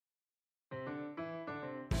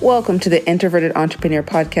Welcome to the Introverted Entrepreneur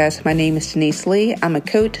Podcast. My name is Denise Lee. I'm a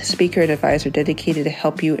coach, speaker, and advisor dedicated to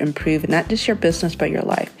help you improve not just your business, but your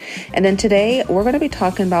life. And then today, we're going to be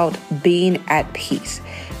talking about being at peace,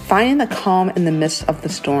 finding the calm in the midst of the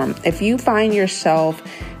storm. If you find yourself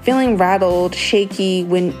feeling rattled, shaky,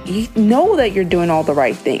 when you know that you're doing all the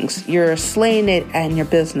right things, you're slaying it in your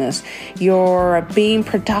business, you're being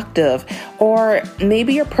productive, or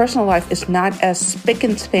maybe your personal life is not as spick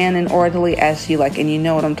and span and orderly as you like, and you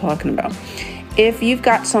know what I'm talking about. If you've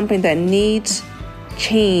got something that needs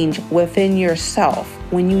change within yourself,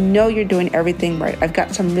 when you know you're doing everything right, I've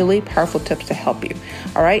got some really powerful tips to help you.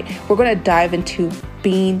 All right, we're going to dive into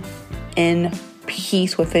being in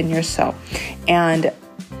peace within yourself, and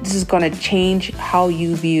this is going to change how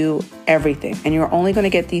you view everything. And you're only going to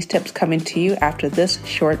get these tips coming to you after this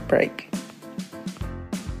short break.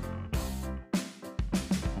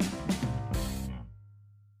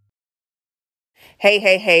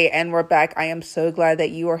 Hey, and we're back. I am so glad that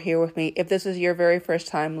you are here with me. If this is your very first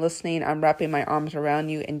time listening, I'm wrapping my arms around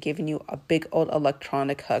you and giving you a big old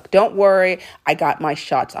electronic hug. Don't worry, I got my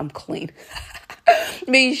shots. I'm clean.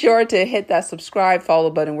 Be sure to hit that subscribe, follow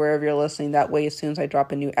button wherever you're listening. That way, as soon as I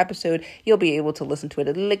drop a new episode, you'll be able to listen to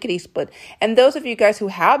it lickety-split. And those of you guys who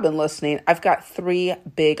have been listening, I've got 3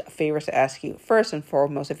 big favors to ask you. First and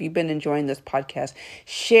foremost, if you've been enjoying this podcast,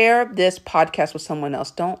 share this podcast with someone else.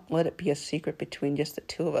 Don't let it be a secret between just the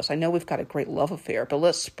two of us. I know we've got a great love affair, but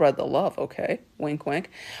let's spread the love, okay? Wink, wink.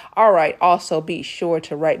 All right. Also, be sure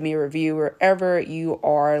to write me a review wherever you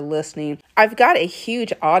are listening. I've got a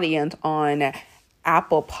huge audience on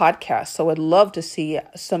Apple Podcasts, so I'd love to see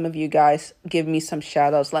some of you guys give me some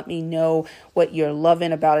shout outs. Let me know what you're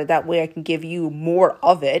loving about it. That way I can give you more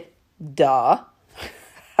of it. Duh.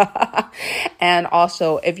 And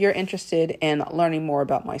also, if you're interested in learning more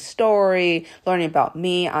about my story, learning about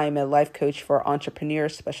me, I'm a life coach for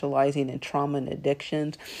entrepreneurs specializing in trauma and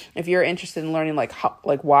addictions. If you're interested in learning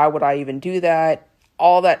why would I even do that,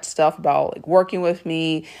 all that stuff about working with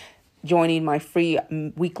me, joining my free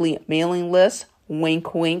weekly mailing list,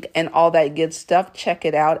 wink, wink, and all that good stuff, check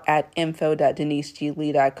it out at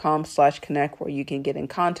info.deniseglee.com/connect, where you can get in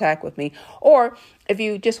contact with me. Or if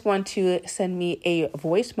you just want to send me a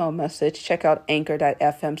voicemail message, check out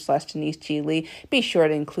anchor.fm/DeniseGlee. Be sure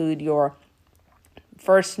to include your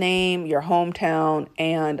first name, your hometown,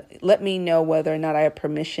 and let me know whether or not I have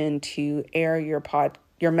permission to air your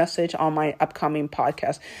message on my upcoming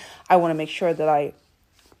podcast. I want to make sure that I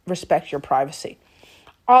respect your privacy.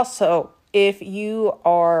 Also, if you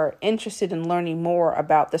are interested in learning more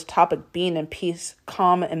about this topic, being in peace,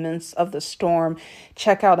 calm in the midst of the storm,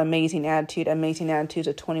 check out Amazing Attitude. Amazing Attitude is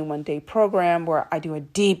a 21-day program where I do a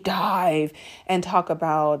deep dive and talk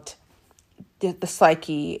about the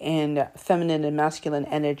psyche and feminine and masculine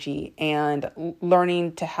energy and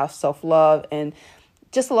learning to have self-love and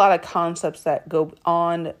just a lot of concepts that go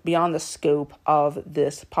on beyond the scope of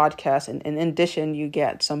this podcast. And in addition, you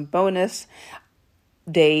get some bonus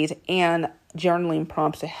days and journaling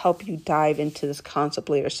prompts to help you dive into this concept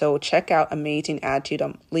later. So check out Amazing Attitude.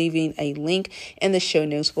 I'm leaving a link in the show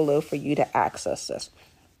notes below for you to access this.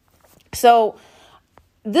 So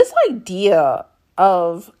this idea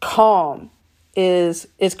of calm is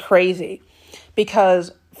crazy,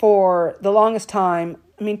 because for the longest time,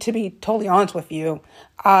 to be totally honest with you,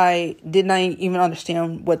 I did not even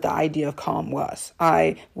understand what the idea of calm was.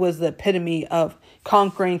 I was the epitome of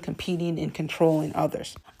conquering, competing, and controlling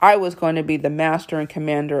others. I was going to be the master and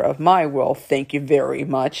commander of my world. Thank you very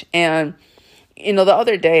much. And, the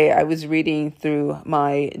other day I was reading through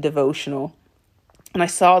my devotional and I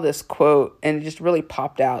saw this quote and it just really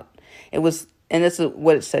popped out. And this is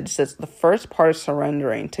what it said. It says, the first part of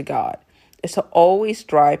surrendering to God is to always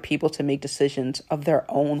drive people to make decisions of their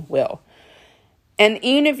own will. And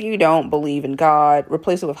even if you don't believe in God,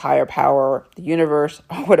 replace it with higher power, the universe,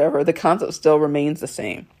 or whatever, the concept still remains the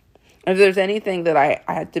same. And if there's anything that I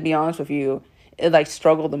had to be honest with you, it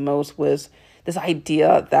struggled the most was this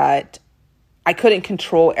idea that I couldn't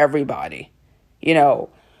control everybody.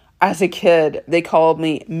 As a kid, they called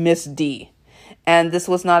me Miss D. And this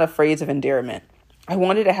was not a phrase of endearment. I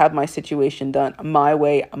wanted to have my situation done my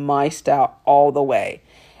way, my style, all the way.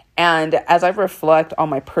 And as I reflect on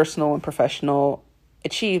my personal and professional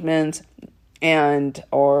achievements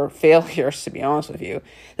or failures, to be honest with you,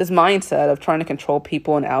 this mindset of trying to control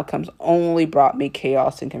people and outcomes only brought me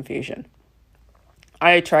chaos and confusion.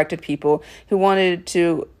 I attracted people who wanted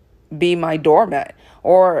to be my doormat,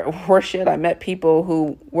 or worse shit, I met people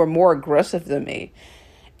who were more aggressive than me.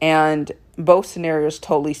 And both scenarios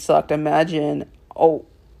totally sucked. Imagine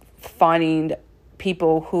finding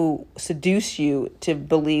people who seduce you to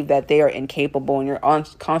believe that they are incapable and you're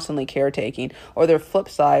constantly caretaking, or their flip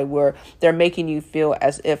side where they're making you feel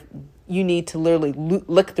as if you need to literally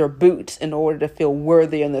lick their boots in order to feel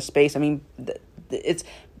worthy in this space. I mean, it's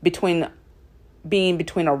being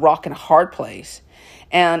between a rock and a hard place.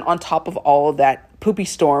 And on top of all of that poopy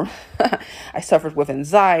storm, I suffered with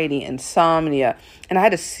anxiety, insomnia, and I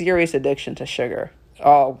had a serious addiction to sugar.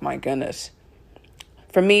 Oh my goodness.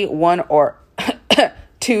 For me, 1 or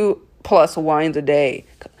 2 plus wines a day,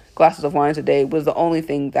 glasses of wines a day, was the only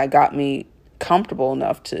thing that got me comfortable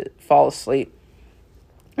enough to fall asleep.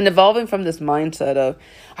 And evolving from this mindset of,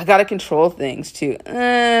 I got to control things, to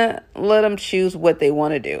let them choose what they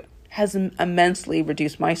want to do, has immensely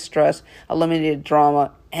reduced my stress, eliminated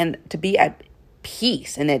drama, and to be at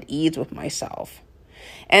peace and at ease with myself.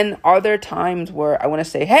 And are there times where I want to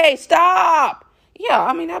say, hey, stop? Yeah,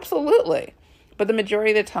 I mean, absolutely. But the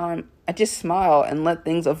majority of the time, I just smile and let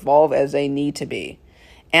things evolve as they need to be.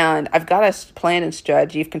 And I've got a plan and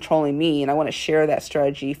strategy of controlling me, and I want to share that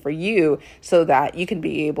strategy for you so that you can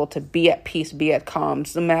be able to be at peace, be at calm,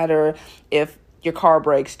 no matter if your car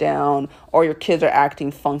breaks down, or your kids are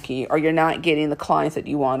acting funky, or you're not getting the clients that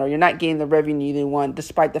you want, or you're not getting the revenue you want,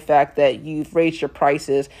 despite the fact that you've raised your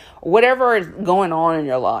prices, whatever is going on in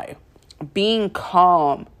your life. Being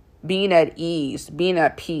calm, being at ease, being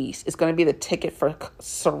at peace is going to be the ticket for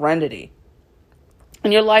serenity.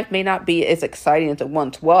 And your life may not be as exciting as it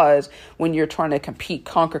once was when you're trying to compete,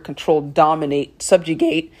 conquer, control, dominate,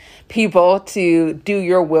 subjugate people to do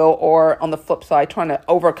your will, or on the flip side, trying to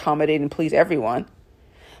over-accommodate and please everyone.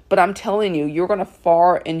 But I'm telling you, you're going to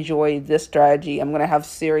far enjoy this strategy. I'm going to have a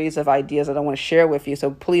series of ideas that I want to share with you. So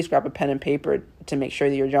please grab a pen and paper to make sure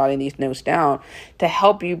that you're jotting these notes down to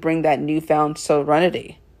help you bring that newfound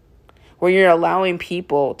serenity, where you're allowing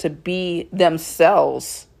people to be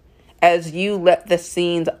themselves as you let the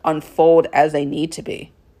scenes unfold as they need to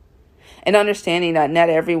be. And understanding that not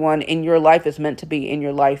everyone in your life is meant to be in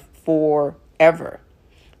your life forever.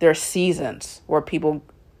 There are seasons where people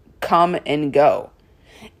come and go.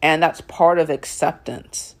 And that's part of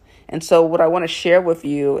acceptance. And so what I want to share with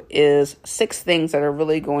you is 6 things that are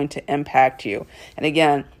really going to impact you. And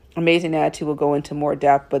again, Amazing Attitude will go into more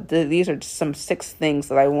depth, but these are some 6 things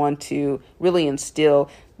that I want to really instill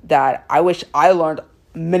that I wish I learned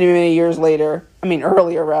many years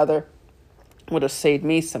earlier rather, would have saved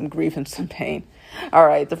me some grief and some pain. All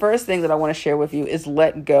right, the first thing that I want to share with you is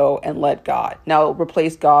let go and let God. Now,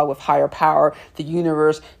 replace God with higher power, the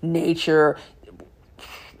universe, nature,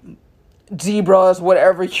 zebras,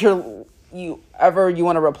 whatever you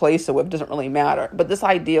want to replace it with, doesn't really matter. But this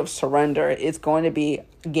idea of surrender is going to be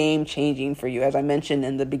game changing for you. As I mentioned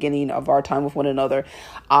in the beginning of our time with one another,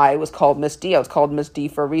 I was called Miss D. I was called Miss D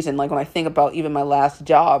for a reason. Like when I think about even my last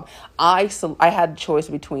job, I had a choice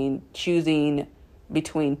between choosing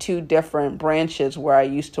between 2 different branches where I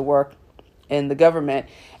used to work in the government.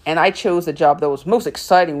 And I chose the job that was most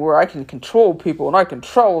exciting, where I can control people and I can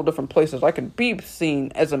travel different places. I can be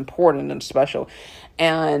seen as important and special.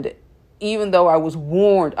 And even though I was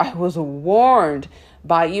warned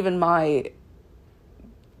by even my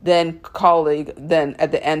then colleague, then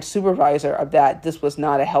at the end supervisor, of that this was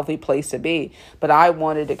not a healthy place to be. But I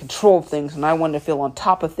wanted to control things and I wanted to feel on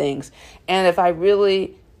top of things. And if I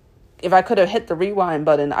could have hit the rewind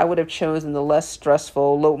button, I would have chosen the less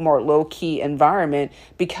stressful, more low-key environment,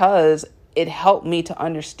 because it helped me to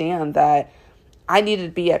understand that I needed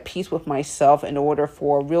to be at peace with myself in order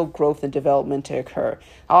for real growth and development to occur.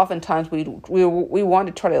 Oftentimes, we want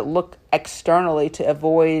to try to look externally to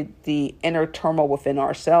avoid the inner turmoil within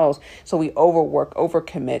ourselves. So we overwork,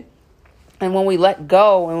 overcommit. And when we let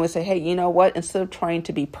go and we say, hey, you know what? Instead of trying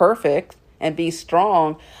to be perfect and be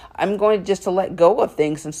strong, I'm going just to let go of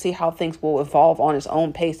things and see how things will evolve on its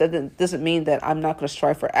own pace. That doesn't mean that I'm not going to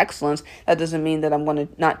strive for excellence. That doesn't mean that I'm going to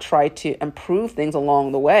not try to improve things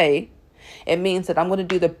along the way. It means that I'm going to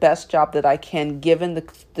do the best job that I can, given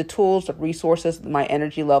the tools, the resources, my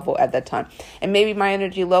energy level at that time. And maybe my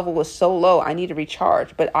energy level was so low, I need to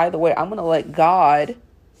recharge. But either way, I'm going to let God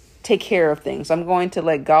take care of things. I'm going to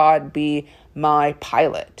let God be my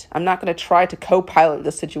pilot. I'm not going to try to co-pilot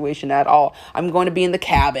the situation at all. I'm going to be in the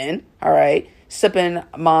cabin, all right, sipping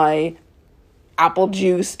my apple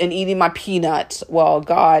juice and eating my peanuts while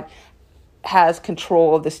God has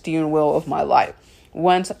control of the steering wheel of my life.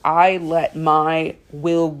 Once I let my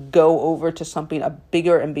will go over to something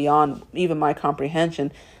bigger and beyond even my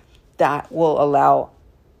comprehension, that will allow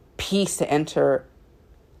peace to enter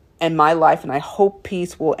in my life. And I hope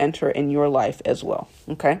peace will enter in your life as well.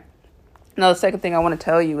 Okay. Now, the second thing I want to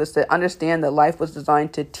tell you is to understand that life was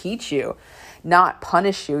designed to teach you. not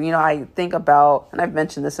punish you. I think about, and I've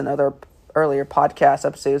mentioned this in other earlier podcast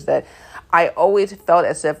episodes, that I always felt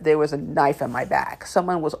as if there was a knife in my back.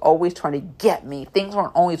 Someone was always trying to get me. Things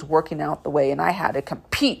weren't always working out the way, and I had to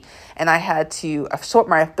compete, and I had to assert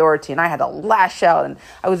my authority, and I had to lash out. And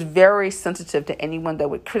I was very sensitive to anyone that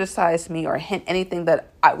would criticize me or hint anything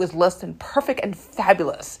that I was less than perfect and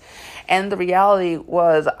fabulous. And the reality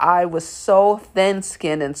was I was so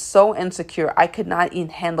thin-skinned and so insecure, I could not even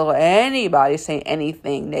handle anybody saying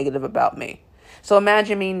anything negative about me. So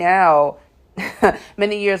imagine me now,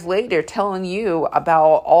 many years later, telling you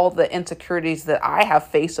about all the insecurities that I have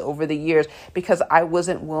faced over the years because I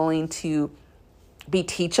wasn't willing to be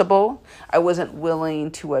teachable. I wasn't willing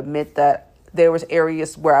to admit that there was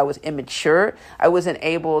areas where I was immature. I wasn't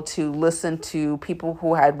able to listen to people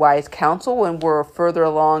who had wise counsel and were further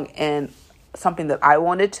along in something that I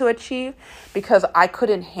wanted to achieve because I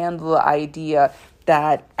couldn't handle the idea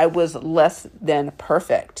that I was less than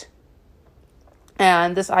perfect.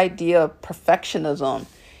 And this idea of perfectionism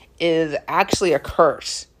is actually a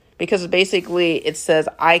curse because basically it says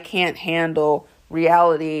I can't handle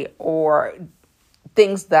reality or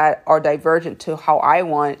things that are divergent to how I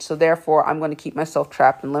want. So therefore, I'm going to keep myself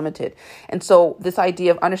trapped and limited. And so this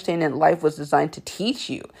idea of understanding that life was designed to teach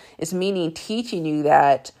you is meaning teaching you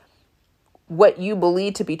that what you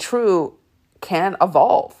believe to be true can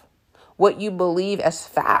evolve. What you believe as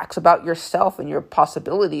facts about yourself and your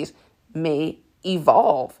possibilities may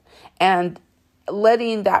evolve. And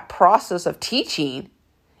letting that process of teaching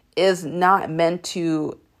is not meant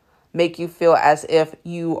to make you feel as if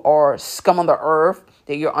you are scum on the earth,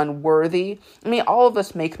 that you're unworthy. I mean, all of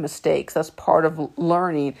us make mistakes. That's part of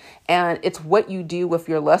learning. And it's what you do with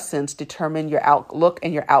your lessons determine your outlook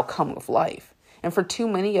and your outcome of life. And for too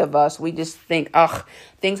many of us, we just think,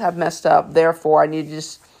 things have messed up. Therefore, I need to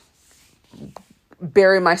just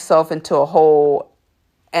bury myself into a hole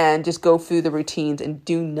and just go through the routines and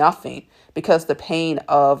do nothing because the pain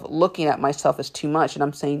of looking at myself is too much. And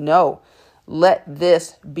I'm saying, no, let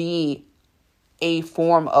this be a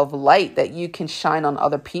form of light that you can shine on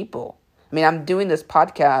other people. I mean, I'm doing this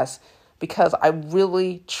podcast because I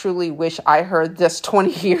really, truly wish I heard this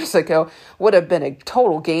 20 years ago. Would have been a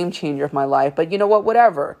total game changer of my life. But you know what?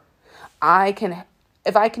 Whatever.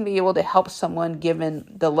 If I can be able to help someone given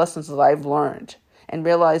the lessons that I've learned and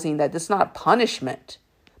realizing that it's not punishment,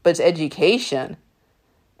 but it's education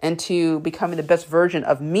into becoming the best version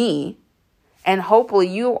of me, and hopefully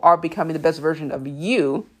you are becoming the best version of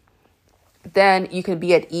you, then you can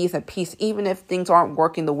be at ease and peace, even if things aren't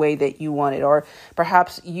working the way that you wanted, or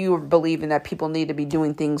perhaps you are believing that people need to be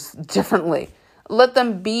doing things differently. Let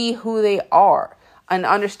them be who they are, and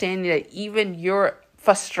understanding that even your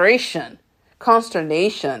frustration,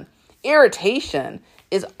 consternation, irritation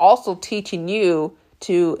is also teaching you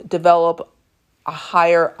to develop a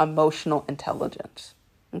higher emotional intelligence.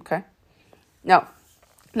 Okay. Now,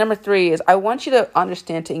 number 3 is I want you to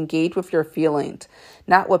understand to engage with your feelings,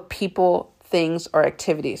 not with people, things, or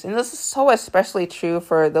activities. And this is so especially true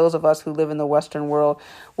for those of us who live in the Western world,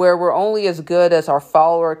 where we're only as good as our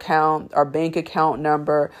follower count, our bank account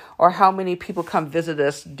number, or how many people come visit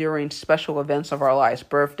us during special events of our lives,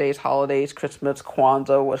 birthdays, holidays, Christmas,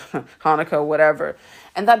 Kwanzaa, Hanukkah, whatever.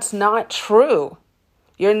 And that's not true.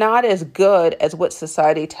 You're not as good as what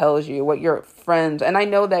society tells you, what your friends, and I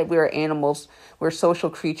know that we're animals, we're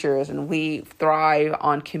social creatures, and we thrive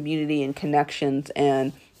on community and connections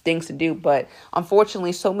and things to do. But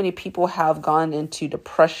unfortunately, so many people have gone into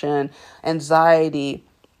depression, anxiety,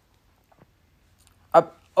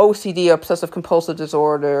 OCD, obsessive compulsive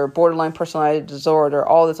disorder, borderline personality disorder,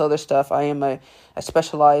 all this other stuff. I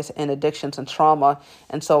specialize in addictions and trauma.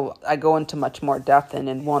 And so I go into much more depth and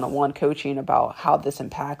in one-on-one coaching about how this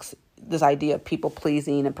impacts this idea of people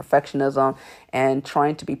pleasing and perfectionism and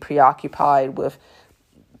trying to be preoccupied with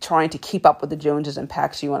trying to keep up with the Joneses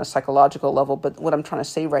impacts you on a psychological level. But what I'm trying to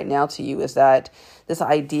say right now to you is that this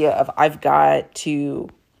idea of I've got to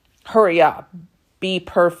hurry up, be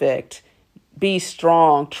perfect, be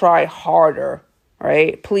strong, try harder,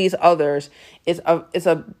 right? Please others is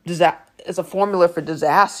a formula for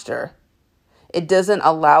disaster. It doesn't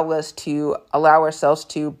allow ourselves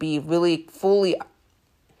to be really fully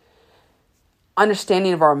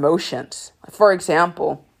understanding of our emotions. For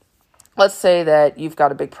example, let's say that you've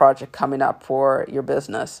got a big project coming up for your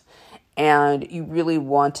business and you really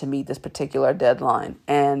want to meet this particular deadline,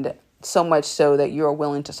 and so much so that you're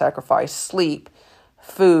willing to sacrifice sleep,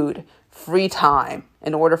 food, free time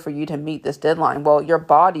in order for you to meet this deadline. Well, your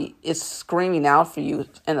body is screaming out for you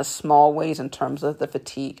in the small ways in terms of the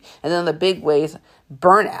fatigue, and then the big ways,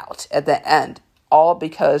 burnout at the end, all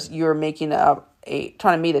because you're making a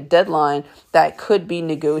trying to meet a deadline that could be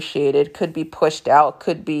negotiated, could be pushed out,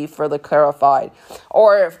 could be further clarified.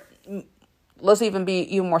 Or if, let's even be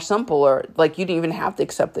even more simple, or like you didn't even have to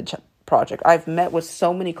accept the project. I've met with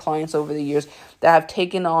so many clients over the years that have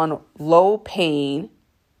taken on low paying,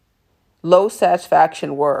 low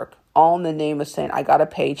satisfaction work, all in the name of saying, I got a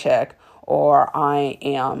paycheck, or I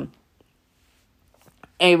am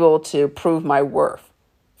able to prove my worth.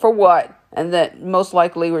 For what? And that most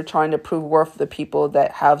likely we're trying to prove worth to the people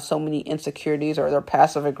that have so many insecurities, or they're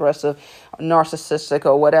passive aggressive, narcissistic,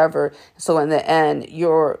 or whatever. So in the end,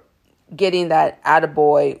 you're getting that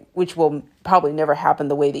attaboy, which will probably never happen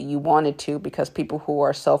the way that you wanted to, because people who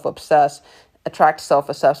are self-obsessed attract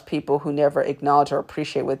self-obsessed people who never acknowledge or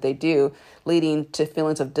appreciate what they do, leading to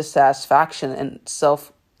feelings of dissatisfaction and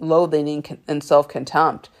self-loathing and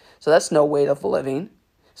self-contempt. So that's no way of living.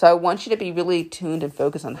 So I want you to be really tuned and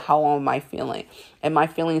focused on how am I feeling? Am I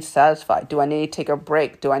feeling satisfied? Do I need to take a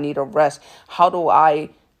break? Do I need a rest? How do I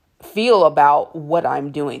feel about what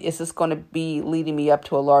I'm doing? Is this going to be leading me up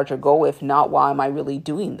to a larger goal? If not, why am I really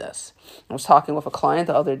doing this? I was talking with a client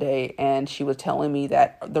the other day, and she was telling me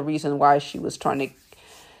that the reason why she was trying to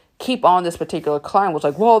keep on this particular client was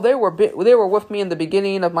like, well, they were with me in the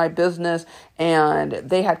beginning of my business, and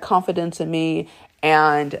they had confidence in me,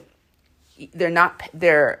 and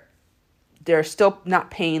they're still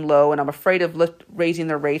not paying low, and I'm afraid of raising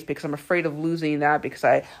their rates because I'm afraid of losing that, because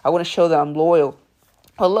I want to show that I'm loyal.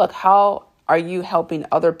 But look, how are you helping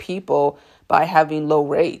other people by having low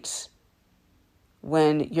rates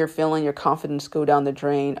when you're feeling your confidence go down the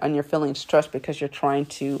drain and you're feeling stressed because you're trying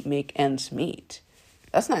to make ends meet?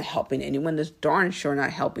 That's not helping anyone. That's darn sure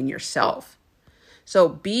not helping yourself. So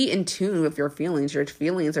be in tune with your feelings. Your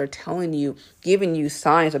feelings are telling you, giving you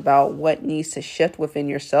signs about what needs to shift within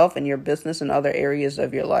yourself and your business and other areas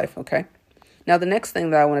of your life, okay? Now, the next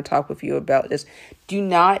thing that I want to talk with you about is do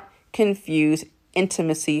not confuse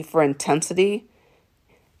intimacy for intensity,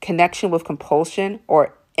 connection with compulsion,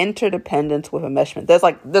 or interdependence with enmeshment.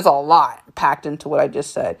 There's a lot packed into what I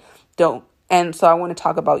just said. And so I want to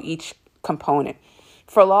talk about each component.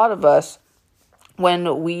 For a lot of us,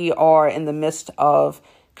 when we are in the midst of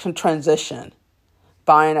transition,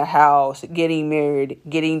 buying a house, getting married,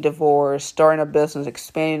 getting divorced, starting a business,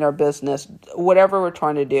 expanding our business, whatever we're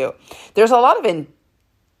trying to do, there's a lot of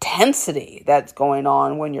intensity that's going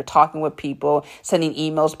on when you're talking with people, sending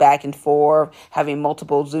emails back and forth, having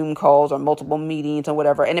multiple Zoom calls or multiple meetings or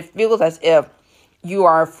whatever. And it feels as if you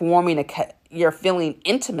are you're feeling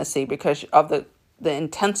intimacy because of the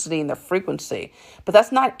intensity and the frequency. But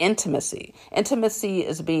that's not intimacy. Intimacy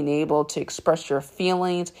is being able to express your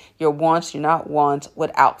feelings, your wants, your not wants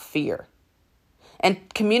without fear. And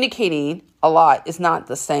communicating a lot is not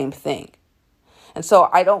the same thing. And so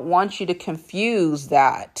I don't want you to confuse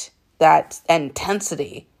that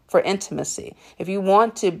intensity for intimacy. If you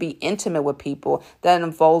want to be intimate with people, that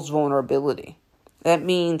involves vulnerability. That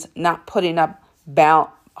means not putting up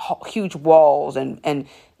huge walls and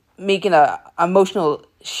making an emotional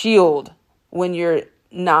shield when you're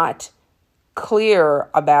not clear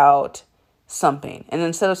about something. And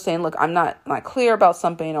instead of saying, look, I'm not clear about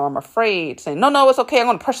something, or I'm afraid, saying, no, it's okay, I'm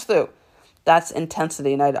going to push through. That's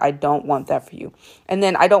intensity, and I don't want that for you. And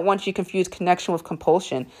then I don't want you to confuse connection with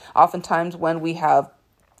compulsion. Oftentimes when we have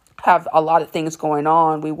a lot of things going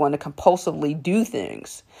on, we want to compulsively do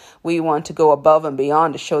things. We want to go above and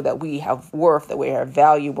beyond to show that we have worth, that we have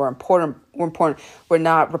value, we're important, we're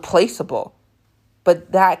not replaceable.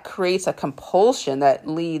 But that creates a compulsion that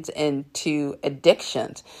leads into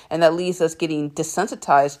addictions, and that leads us getting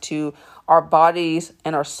desensitized to our bodies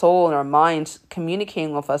and our soul and our minds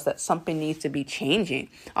communicating with us that something needs to be changing.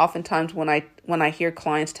 Oftentimes when I hear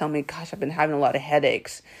clients tell me, gosh, I've been having a lot of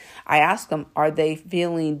headaches, I ask them, are they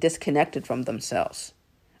feeling disconnected from themselves?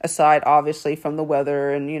 Aside, obviously, from the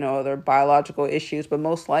weather and, their biological issues, but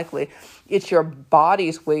most likely it's your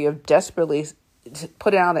body's way of desperately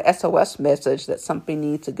putting out an SOS message that something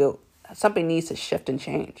needs to shift and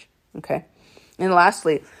change. Okay. And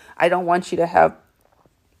lastly, I want you to have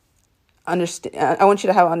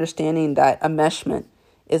understanding that enmeshment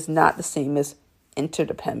is not the same as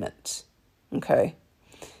interdependence. Okay.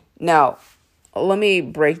 Now, let me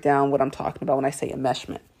break down what I'm talking about when I say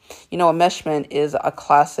enmeshment. Enmeshment is a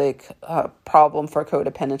classic problem for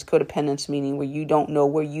codependence. Codependence meaning where you don't know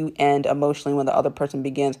where you end emotionally when the other person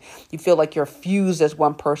begins. You feel like you're fused as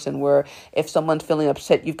one person, where if someone's feeling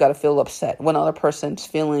upset, you've got to feel upset. When another person's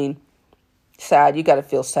feeling sad, you got to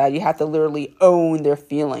feel sad. You have to literally own their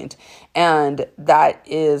feelings. And that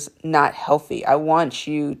is not healthy. I want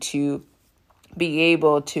you to be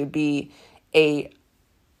able to be a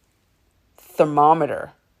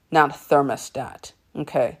thermometer not a thermostat.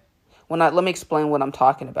 Okay. Let me explain what I'm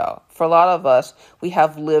talking about. For a lot of us, we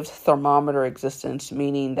have lived thermometer existence,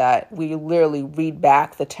 meaning that we literally read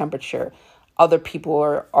back the temperature other people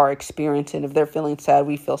are experiencing. If they're feeling sad,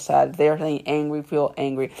 we feel sad. If they're feeling angry, we feel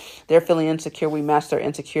angry. They're feeling insecure, we match their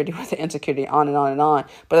insecurity with the insecurity, on and on and on.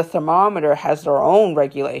 But a thermometer has their own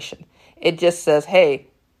regulation. It just says, hey,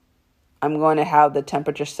 I'm going to have the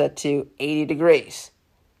temperature set to 80 degrees.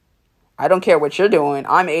 I don't care what you're doing.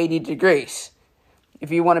 I'm 80 degrees. If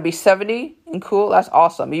you want to be 70 and cool, that's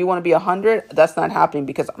awesome. If you want to be 100, that's not happening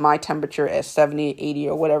because my temperature is 70, 80,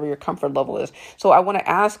 or whatever your comfort level is. So I want to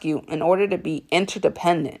ask you, in order to be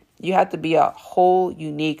interdependent, you have to be a whole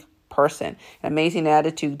unique person. An Amazing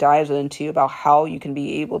Attitude dives into about how you can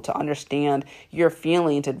be able to understand your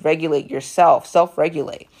feelings and regulate yourself,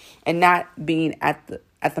 self-regulate, and not being at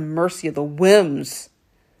the mercy of the whims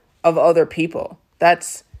of other people.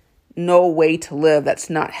 That's no way to live. That's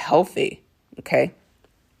not healthy. Okay.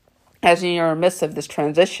 As you're in the midst of this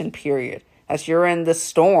transition period, as you're in this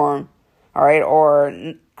storm, all right,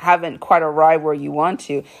 or haven't quite arrived where you want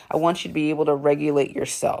to, I want you to be able to regulate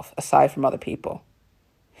yourself aside from other people.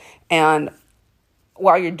 And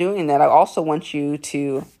while you're doing that, I also want you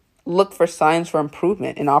to look for signs for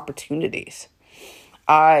improvement and opportunities.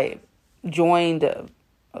 I joined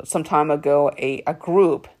some time ago a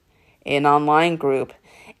group, an online group.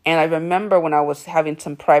 And I remember when I was having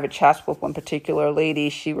some private chats with one particular lady,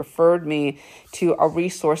 she referred me to a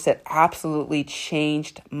resource that absolutely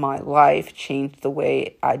changed my life, changed the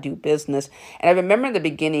way I do business. And I remember in the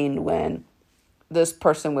beginning when this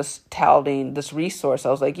person was touting this resource, I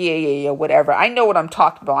was like, yeah, whatever. I know what I'm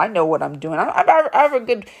talking about. I know what I'm doing. I have a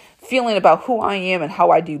good feeling about who I am and how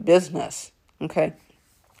I do business. Okay.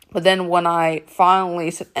 But then when I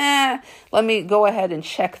finally said, let me go ahead and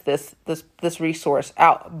check this resource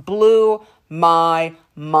out, blew my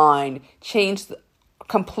mind, changed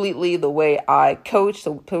completely the way I coach,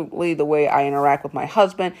 completely the way I interact with my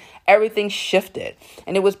husband. Everything shifted.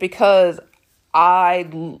 And it was because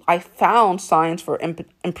I found signs for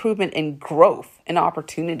improvement and growth and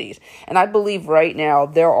opportunities. And I believe right now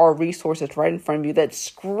there are resources right in front of you that's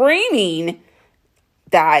screaming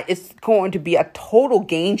that it's going to be a total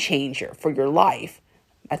game changer for your life.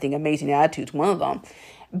 I think Amazing Attitude is one of them.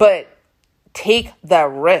 But take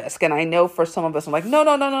that risk. And I know for some of us, I'm like, no.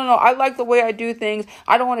 I like the way I do things.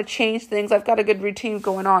 I don't want to change things. I've got a good routine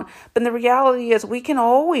going on. But the reality is we can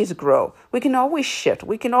always grow. We can always shift.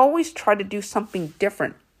 We can always try to do something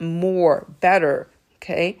different, more, better.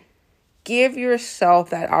 Okay? Give yourself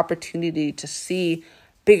that opportunity to see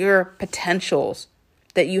bigger potentials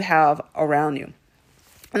that you have around you.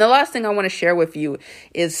 And the last thing I want to share with you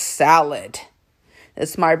is SALAD.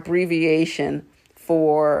 It's my abbreviation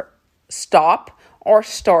for stop or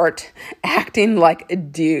start acting like a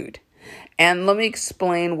dude. And let me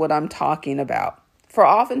explain what I'm talking about. For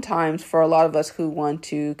oftentimes, for a lot of us who want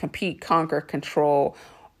to compete, conquer, control,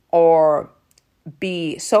 or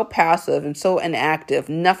be so passive and so inactive,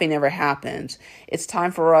 nothing ever happens. It's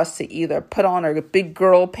time for us to either put on our big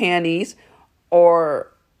girl panties or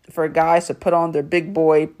for guys to put on their big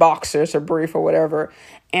boy boxers or brief or whatever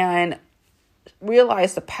and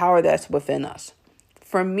realize the power that's within us.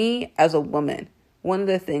 For me as a woman, one of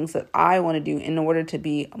the things that I want to do in order to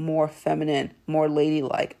be more feminine, more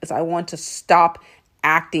ladylike, is I want to stop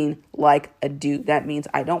acting like a dude. That means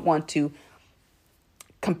I don't want to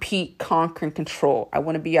compete, conquer, and control. I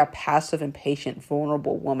want to be a passive, impatient,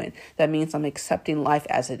 vulnerable woman. That means I'm accepting life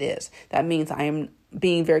as it is. That means I am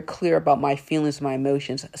being very clear about my feelings, my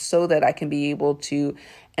emotions, so that I can be able to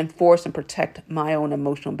enforce and protect my own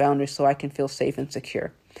emotional boundaries so I can feel safe and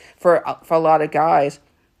secure. For a lot of guys,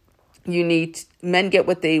 men get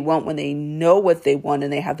what they want when they know what they want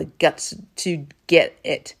and they have the guts to get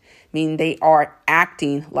it. Meaning they are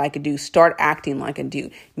acting like a dude. Start acting like a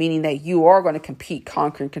dude. Meaning that you are going to compete,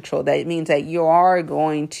 conquer, and control. That means that you are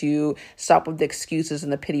going to stop with the excuses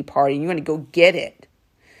and the pity party. You're going to go get it.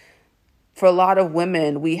 For a lot of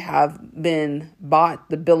women, we have been bought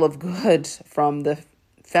the bill of goods from the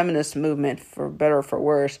feminist movement, for better or for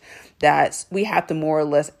worse, that we have to more or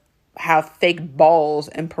less have fake balls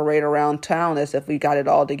and parade around town as if we got it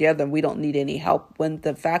all together and we don't need any help. When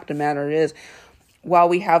the fact of the matter is, while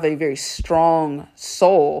we have a very strong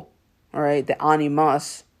soul, all right, the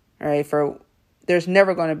animus, all right, there's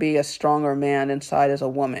never going to be a stronger man inside as a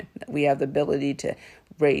woman. We have the ability to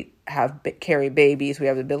carry babies. We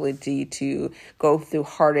have the ability to go through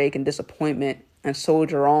heartache and disappointment and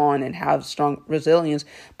soldier on and have strong resilience.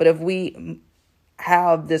 But if we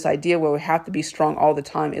have this idea where we have to be strong all the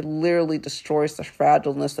time, it literally destroys the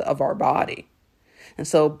fragileness of our body. And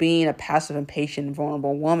so being a passive, impatient,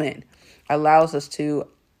 vulnerable woman allows us to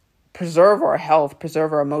preserve our health,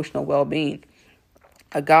 preserve our emotional well-being.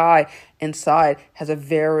 A guy inside has a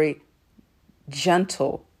very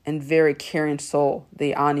gentle and very caring soul,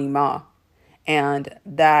 the anima. And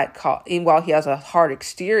that, while he has a hard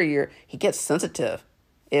exterior, he gets sensitive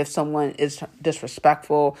if someone is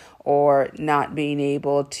disrespectful or not being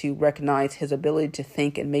able to recognize his ability to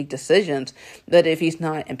think and make decisions. That if he's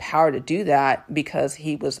not empowered to do that because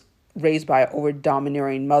he was raised by an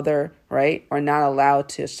over-domineering mother, right, or not allowed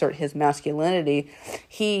to assert his masculinity,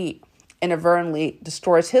 he inadvertently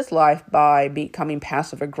destroys his life by becoming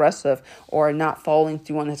passive aggressive or not following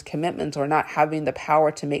through on his commitments or not having the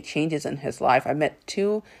power to make changes in his life. I met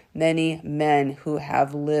too many men who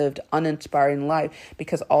have lived uninspiring life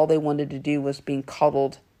because all they wanted to do was being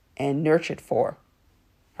cuddled and nurtured for,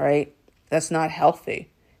 right? That's not healthy.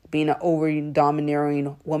 Being an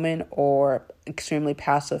over-domineering woman or extremely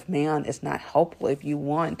passive man is not helpful if you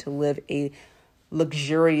want to live a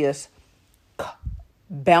luxurious,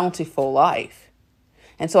 bountiful life.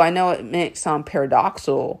 And so I know it may sound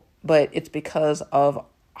paradoxical, but it's because of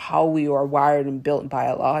how we are wired and built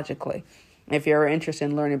biologically. If you're interested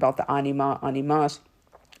in learning about the animas,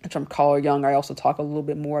 from Carl Jung, I also talk a little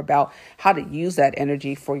bit more about how to use that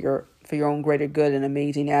energy for your own greater good and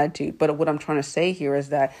amazing attitude. But what I'm trying to say here is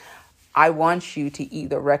that I want you to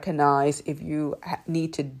either recognize if you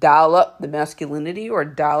need to dial up the masculinity or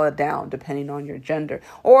dial it down, depending on your gender.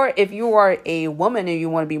 Or if you are a woman and you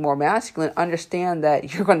want to be more masculine, understand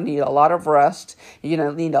that you're going to need a lot of rest, you're going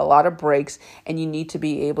to need a lot of breaks, and you need to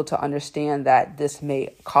be able to understand that this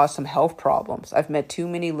may cause some health problems. I've met too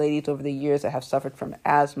many ladies over the years that have suffered from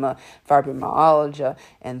asthma, fibromyalgia,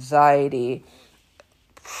 anxiety,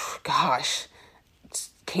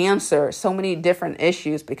 cancer, so many different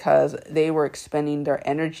issues because they were expending their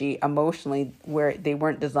energy emotionally where they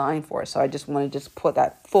weren't designed for. So I just want to put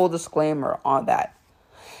that full disclaimer on that.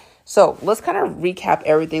 So let's kind of recap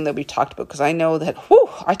everything that we talked about, because I know that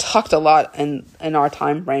I talked a lot in our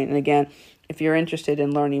time frame. And again, if you're interested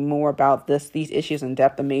in learning more about these issues in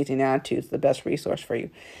depth, Amazing Attitudes, the best resource for you.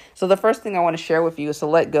 So the first thing I want to share with you is to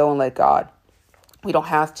let go and let God. We don't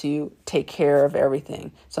have to take care of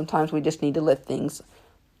everything. Sometimes we just need to let things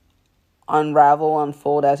unravel,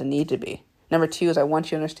 unfold as it needs to be. Number 2 is I want you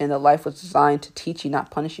to understand that life was designed to teach you,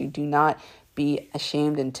 not punish you. Do not be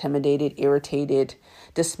ashamed, intimidated, irritated,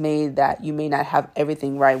 dismayed that you may not have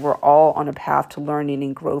everything right. We're all on a path to learning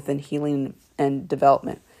and growth and healing and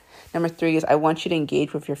development. Number 3 is I want you to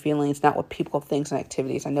engage with your feelings, not with people, things, and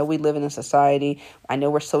activities. I know we live in a society. I know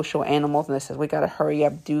we're social animals, and it says we got to hurry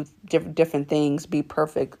up, do different things, be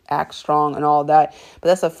perfect, act strong, and all that. But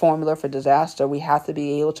that's a formula for disaster. We have to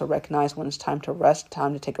be able to recognize when it's time to rest,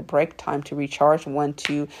 time to take a break, time to recharge, when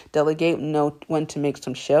to delegate, know when to make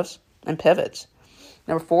some shifts and pivots.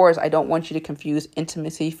 Number 4 is I don't want you to confuse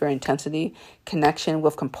intimacy for intensity, connection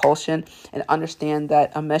with compulsion, and understand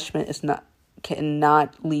that enmeshment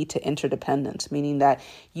cannot lead to interdependence, meaning that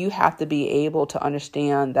you have to be able to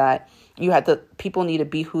understand that people need to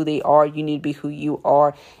be who they are, you need to be who you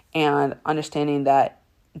are, and understanding that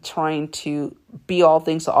trying to be all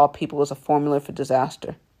things to all people is a formula for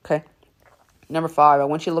disaster. Okay. Number 5, I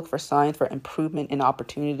want you to look for signs for improvement and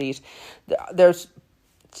opportunities. There's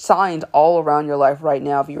signs all around your life right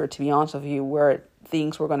now, if you were to be honest with you, where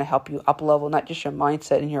things were going to help you up level, not just your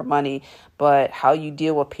mindset and your money, but how you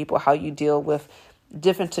deal with people, how you deal with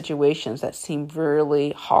different situations that seem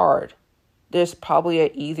really hard. There's probably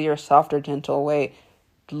an easier, softer, gentle way.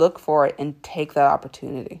 Look for it and take that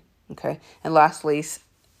opportunity. Okay. And lastly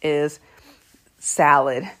is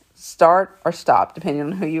salad. Start or stop, depending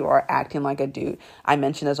on who you are, acting like a dude. I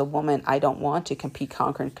mentioned as a woman, I don't want to compete,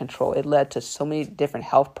 conquer, and control. It led to so many different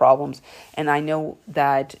health problems. And I know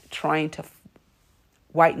that trying to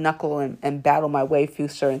white knuckle and battle my way through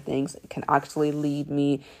certain things can actually lead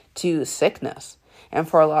me to sickness. And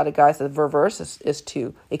for a lot of guys, the reverse is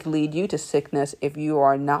too. It can lead you to sickness if you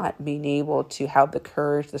are not being able to have the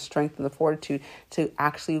courage, the strength, and the fortitude to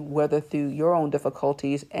actually weather through your own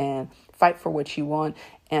difficulties and fight for what you want,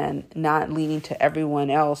 and not leaning to everyone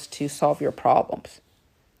else to solve your problems.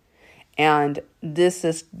 And this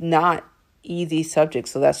is not easy subject,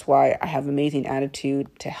 so that's why I have Amazing Attitude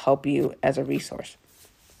to help you as a resource.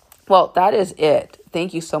 Well, that is it.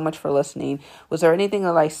 Thank you so much for listening. Was there anything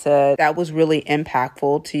that I said that was really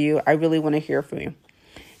impactful to you? I really want to hear from you.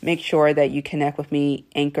 Make sure that you connect with me,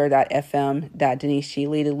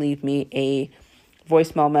 anchor.fm.DeniseGlee, to leave me a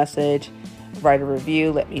voicemail message. write a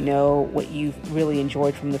review. Let me know what you've really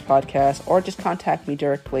enjoyed from this podcast, or just contact me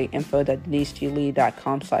directly,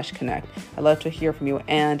 info.deniseglee.com/connect. I'd love to hear from you.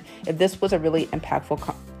 And if this was a really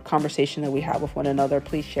impactful conversation that we have with one another,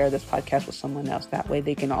 please share this podcast with someone else. That way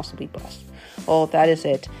they can also be blessed. Well, that is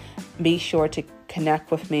it. Be sure to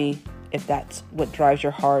connect with me if that's what drives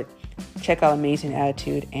your heart. Check out Amazing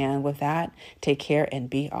Attitude. And with that, take care and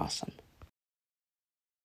be awesome.